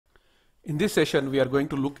In this session, we are going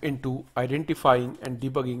to look into identifying and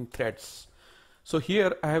debugging threads. So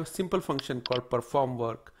here I have a simple function called perform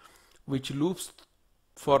work, which loops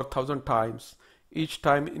for 1,000 times, each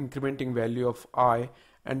time incrementing value of I,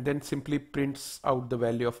 and then simply prints out the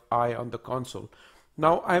value of I on the console.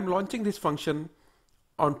 Now I am launching this function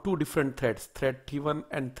on two different threads, thread T1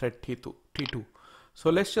 and thread T2.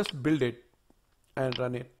 So let's just build it and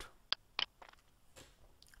run it.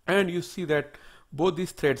 And you see that both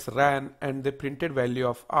these threads ran and they printed value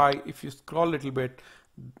of I. If you scroll a little bit,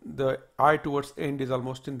 the I towards end is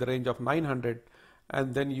almost in the range of 900,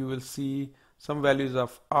 and then you will see some values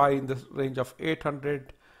of I in the range of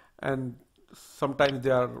 800, and sometimes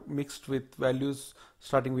they are mixed with values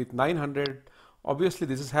starting with 900. Obviously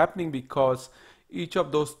this is happening because each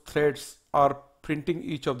of those threads are printing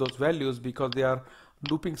each of those values because they are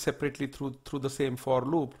looping separately through the same for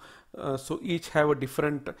loop. So each have a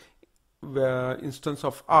different instance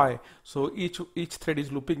of I. So each thread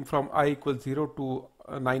is looping from I equals 0 to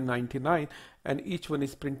 999, and each one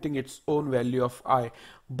is printing its own value of I.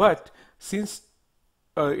 But since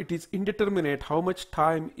it is indeterminate how much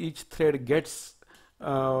time each thread gets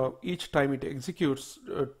each time it executes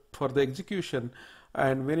for the execution,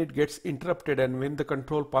 and when it gets interrupted and when the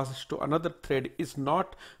control passes to another thread is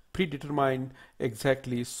not predetermined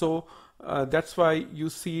exactly. So that's why you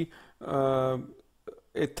see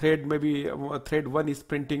a thread, maybe thread 1 is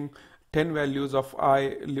printing 10 values of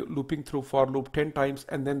I looping through for loop 10 times,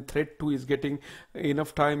 and then thread 2 is getting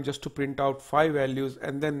enough time just to print out 5 values,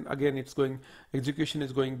 and then again it's going, execution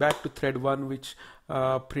is going back to thread 1 which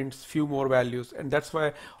prints few more values, and that's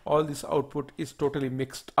why all this output is totally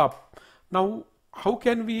mixed up. Now how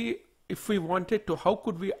can we, if we wanted to, how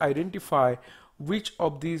could we identify which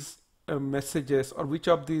of these messages or which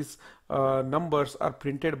of these numbers are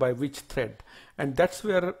printed by which thread? And that's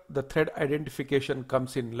where the thread identification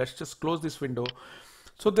comes in. Let's just close this window.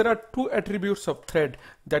 So there are two attributes of thread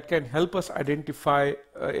that can help us identify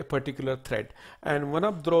a particular thread, and one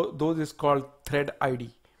of those is called thread ID.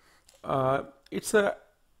 It's a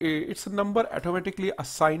number automatically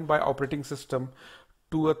assigned by operating system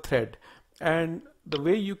to a thread, and the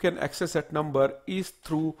way you can access that number is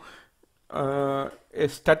through a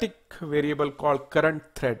static variable called current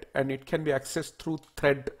thread, and it can be accessed through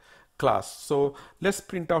thread class. So let's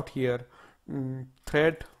print out here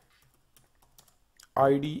thread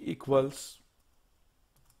ID equals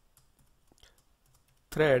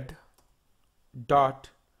thread dot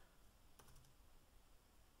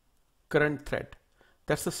current thread.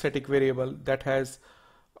 That's the static variable that has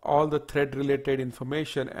all the thread related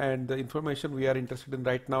information, and the information we are interested in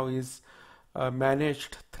right now is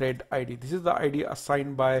managed thread ID. This is the ID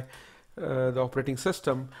assigned by the operating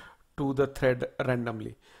system to the thread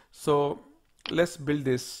randomly. So let's build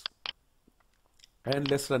this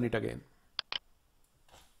and let's run it again.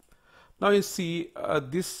 Now you see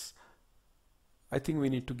this, I think we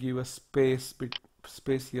need to give a space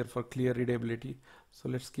here for clear readability. So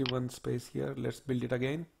let's give one space here. Let's build it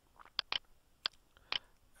again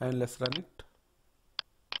and let's run it.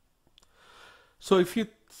 So if you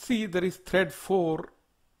see, there is thread 4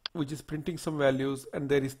 which is printing some values, and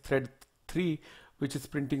there is thread 3 which is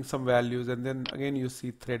printing some values, and then again you see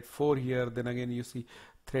thread 4 here, then again you see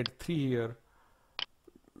thread 3 here.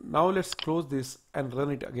 Now let's close this and run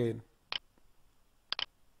it again.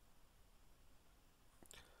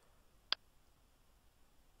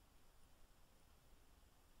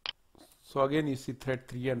 So again you see thread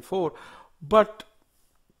 3 and 4, but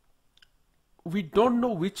we don't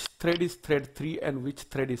know which thread is thread 3 and which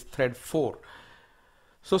thread is thread 4.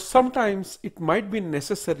 So sometimes it might be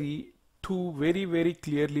necessary to very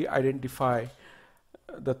clearly identify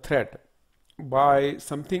the thread by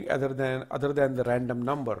something other than the random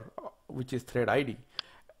number, which is thread ID,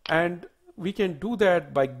 and we can do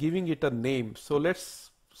that by giving it a name. So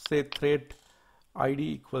let's say thread ID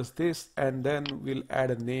equals this, and then we'll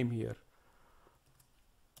add a name here.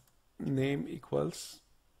 Name equals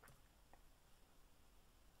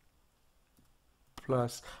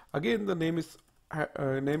plus, again the name is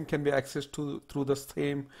name can be accessed through the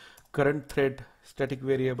same current thread static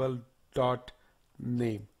variable dot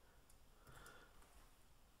name.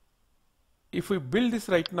 If we build this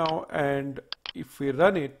right now and if we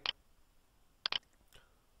run it,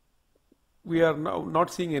 we are now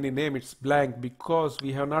not seeing any name. It's blank because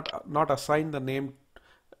we have not assigned the name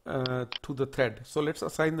to the thread. So let's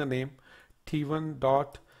assign the name T1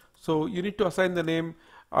 dot. So you need to assign the name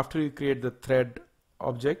after you create the thread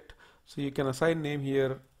object. So you can assign name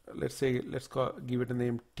here. Let's say give it a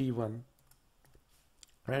name T1,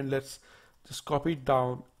 and let's just copy it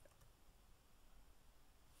down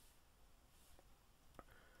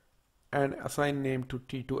and assign name to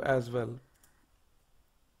T2 as well.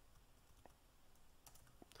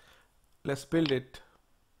 Let's build it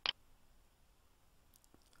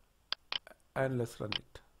and let's run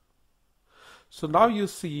it. So now you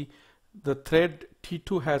see the thread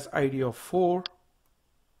T2 has ID of 4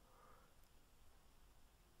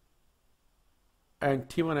 and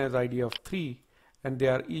T1 has ID of 3, and they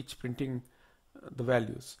are each printing the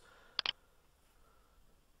values.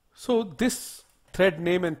 So this thread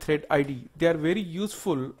name and thread ID, they are very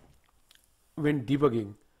useful when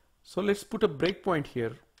debugging. So let's put a breakpoint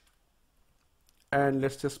here and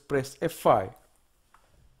let's just press F5.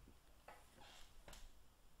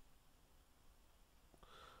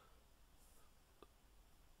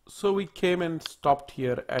 So we came and stopped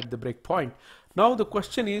here at the breakpoint. Now the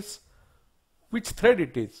question is which thread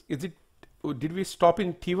it is. Did we stop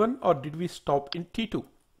in T1 or did we stop in T2?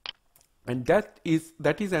 And that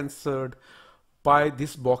is answered by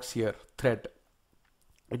this box here, thread.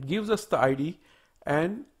 It gives us the ID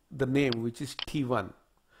and the name, which is T1.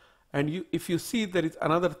 And if you see, there is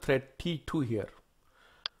another thread T2 here.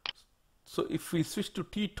 So if we switch to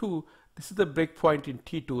T2, this is the breakpoint in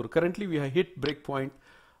T2. Currently we have hit breakpoint,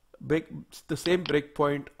 the same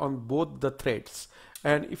breakpoint on both the threads.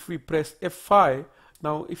 And if we press F5,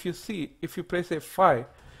 now if you press F5,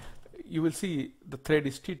 you will see the thread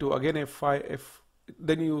is T2. Again F5,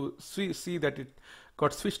 then you see that it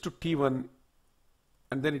got switched to T1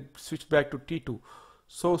 and then it switched back to T2.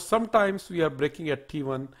 So sometimes we are breaking at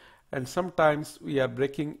T1 and sometimes we are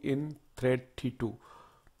breaking in thread T2.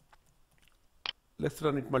 Let's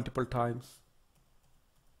run it multiple times.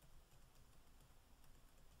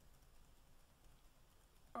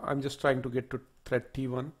 I'm just trying to get to thread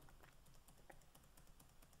T1.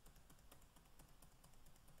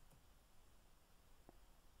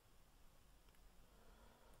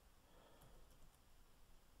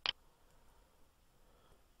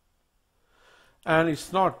 And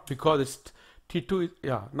it's not, because it's T2,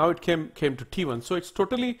 yeah, now it came to T1. So it's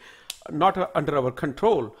totally not under our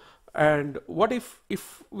control. And what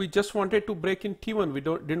if we just wanted to break in T1? We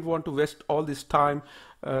didn't want to waste all this time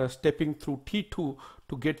stepping through T2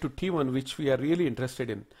 to get to T1, which we are really interested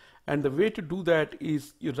in. And the way to do that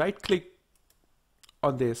is you right click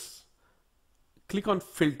on this, click on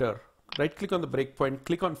filter, right click on the breakpoint,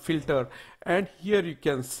 click on filter, and here you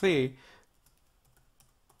can say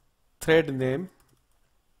thread name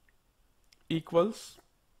equals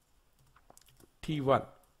T1.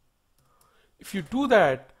 If you do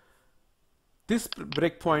that, this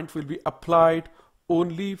breakpoint will be applied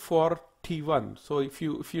only for T1. So if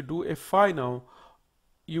you do F5 now,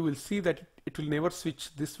 you will see that it will never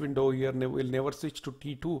switch this window here, will never switch to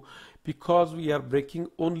T2, because we are breaking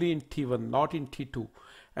only in T1, not in T2.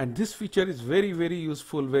 And this feature is very, very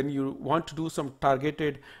useful when you want to do some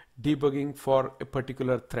targeted debugging for a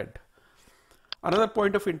particular thread. Another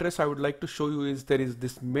point of interest I would like to show you is there is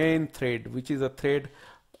this main thread, which is a thread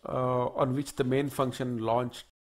on which the main function launched.